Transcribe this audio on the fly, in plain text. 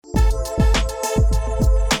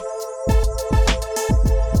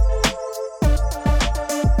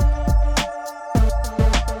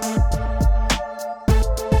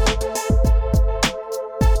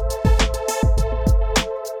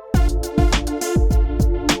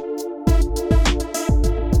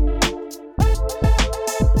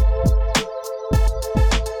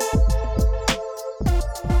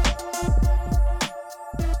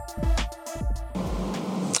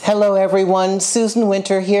Hello everyone, Susan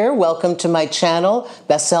Winter here. Welcome to my channel,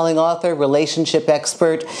 best-selling author, relationship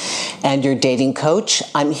expert, and your dating coach.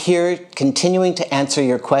 I'm here continuing to answer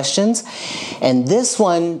your questions. And this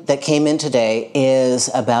one that came in today is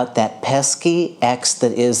about that pesky ex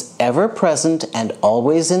that is ever present and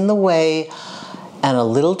always in the way and a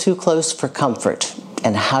little too close for comfort.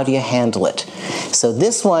 And how do you handle it? So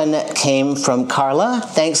this one came from Carla.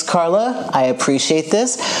 Thanks, Carla. I appreciate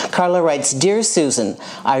this. Carla writes, Dear Susan,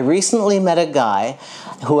 I recently met a guy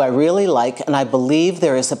who I really like, and I believe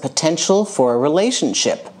there is a potential for a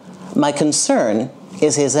relationship. My concern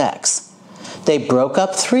is his ex. They broke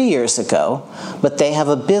up 3 years ago, but they have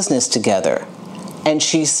a business together, and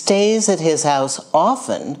she stays at his house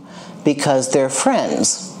often because they're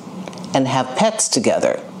friends and have pets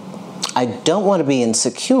together. I don't want to be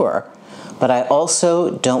insecure, but I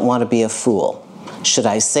also don't want to be a fool. Should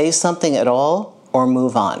I say something at all or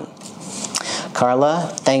move on?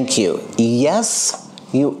 Carla, thank you. Yes,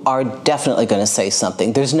 you are definitely going to say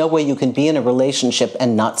something. There's no way you can be in a relationship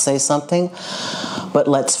and not say something. But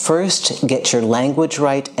let's first get your language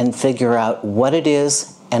right and figure out what it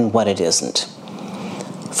is and what it isn't.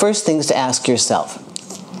 First things to ask yourself,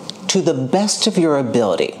 to the best of your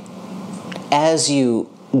ability, as you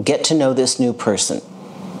get to know this new person,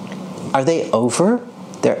 are they over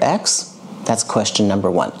their ex? That's question number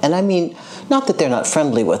one. And I mean, not that they're not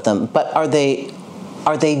friendly with them, but are they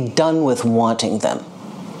done with wanting them?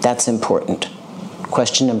 That's important.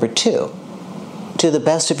 Question number two, to the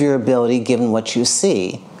best of your ability, given what you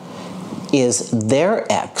see, is their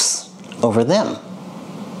ex over them?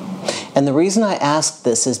 And the reason I ask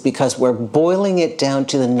this is because we're boiling it down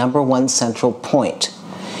to the number one central point.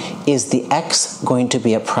 Is the ex going to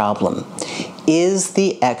be a problem? Is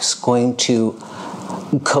the ex going to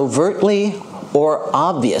covertly or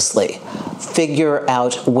obviously figure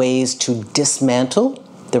out ways to dismantle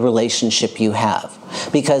the relationship you have?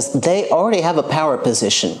 Because they already have a power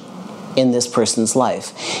position in this person's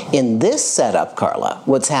life. In this setup, Carla,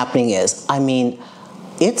 what's happening is, I mean,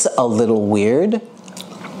 it's a little weird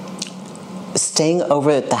staying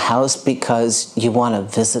over at the house because you want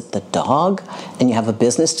to visit the dog and you have a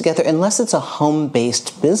business together. Unless it's a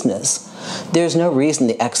home-based business, there's no reason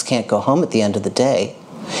the ex can't go home at the end of the day.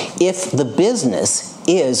 If the business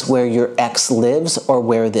is where your ex lives or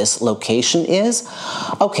where this location is,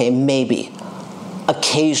 okay, maybe,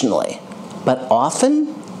 occasionally, but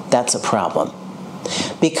often, that's a problem.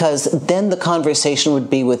 Because then the conversation would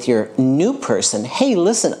be with your new person, hey,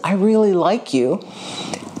 listen, I really like you.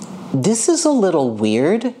 This is a little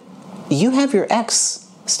weird. You have your ex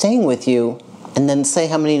staying with you, and then say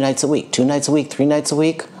how many nights a week? 2 nights a week, 3 nights a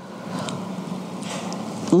week?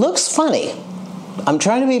 Looks funny. I'm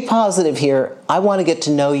trying to be positive here. I want to get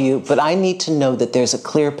to know you, but I need to know that there's a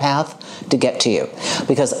clear path to get to you,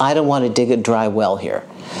 because I don't want to dig a dry well here.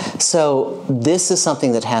 So this is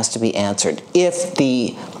something that has to be answered. If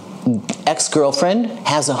the ex-girlfriend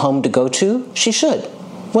has a home to go to, she should.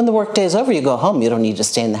 When the workday is over, you go home. You don't need to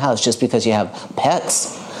stay in the house just because you have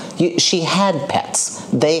pets. She had pets.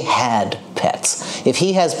 They had pets. If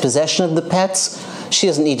he has possession of the pets, she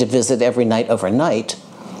doesn't need to visit every night overnight.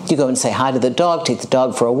 You go and say hi to the dog, take the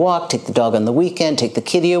dog for a walk, take the dog on the weekend, take the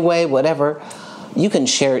kitty away, whatever. You can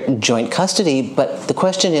share joint custody, but the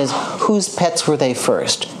question is, whose pets were they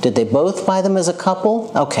first? Did they both buy them as a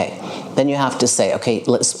couple? Okay, then you have to say, okay,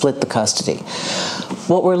 let's split the custody.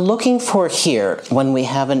 What we're looking for here when we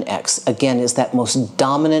have an ex, again, is that most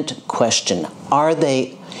dominant question. Are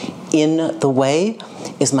they in the way?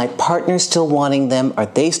 Is my partner still wanting them? Are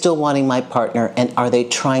they still wanting my partner? And are they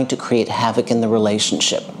trying to create havoc in the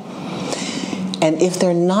relationship? And if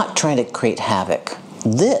they're not trying to create havoc,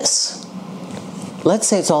 let's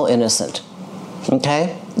say it's all innocent,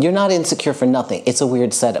 okay? You're not insecure for nothing. It's a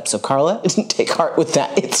weird setup. So Carla, take heart with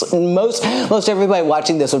that. It's most everybody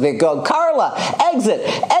watching this would be going, Carla, exit,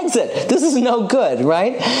 exit. This is no good,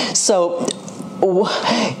 right? So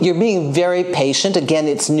you're being very patient. Again,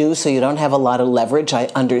 it's new, so you don't have a lot of leverage. I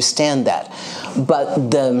understand that. But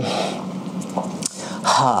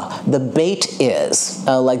the bait is,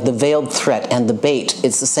 like the veiled threat and the bait,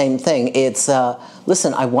 it's the same thing. It's,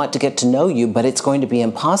 listen, I want to get to know you, but it's going to be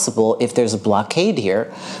impossible if there's a blockade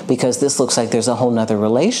here, because this looks like there's a whole nother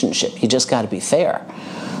relationship. You just got to be fair,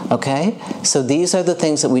 okay? So these are the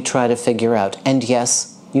things that we try to figure out. And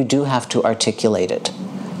yes, you do have to articulate it.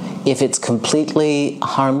 If it's completely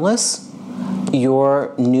harmless,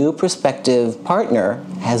 your new prospective partner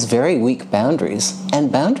has very weak boundaries,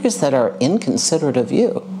 and boundaries that are inconsiderate of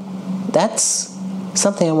you. That's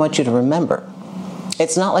something I want you to remember.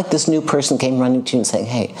 It's not like this new person came running to you and saying,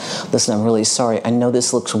 hey, listen, I'm really sorry. I know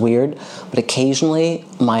this looks weird, but occasionally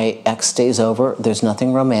my ex stays over. There's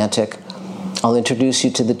nothing romantic. I'll introduce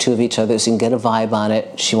you to the two of each other so you can get a vibe on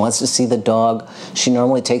it. She wants to see the dog. She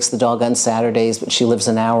normally takes the dog on Saturdays, but she lives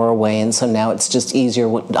an hour away, and so now it's just easier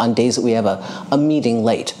on days that we have a meeting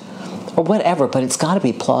late or whatever, but it's got to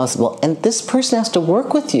be plausible. And this person has to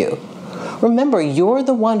work with you. Remember, you're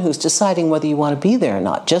the one who's deciding whether you want to be there or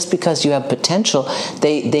not. Just because you have potential,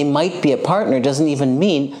 they might be a partner doesn't even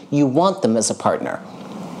mean you want them as a partner.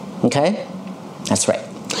 Okay? That's right.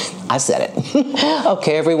 I said it.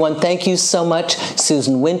 Okay, everyone, thank you so much.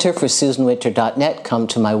 Susan Winter for SusanWinter.net. Come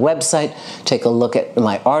to my website, take a look at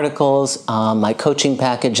my articles, my coaching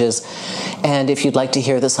packages. And if you'd like to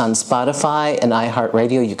hear this on Spotify and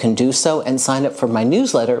iHeartRadio, you can do so, and sign up for my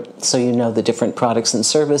newsletter so you know the different products and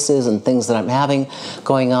services and things that I'm having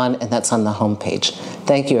going on, and that's on the homepage.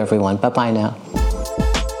 Thank you, everyone. Bye-bye now.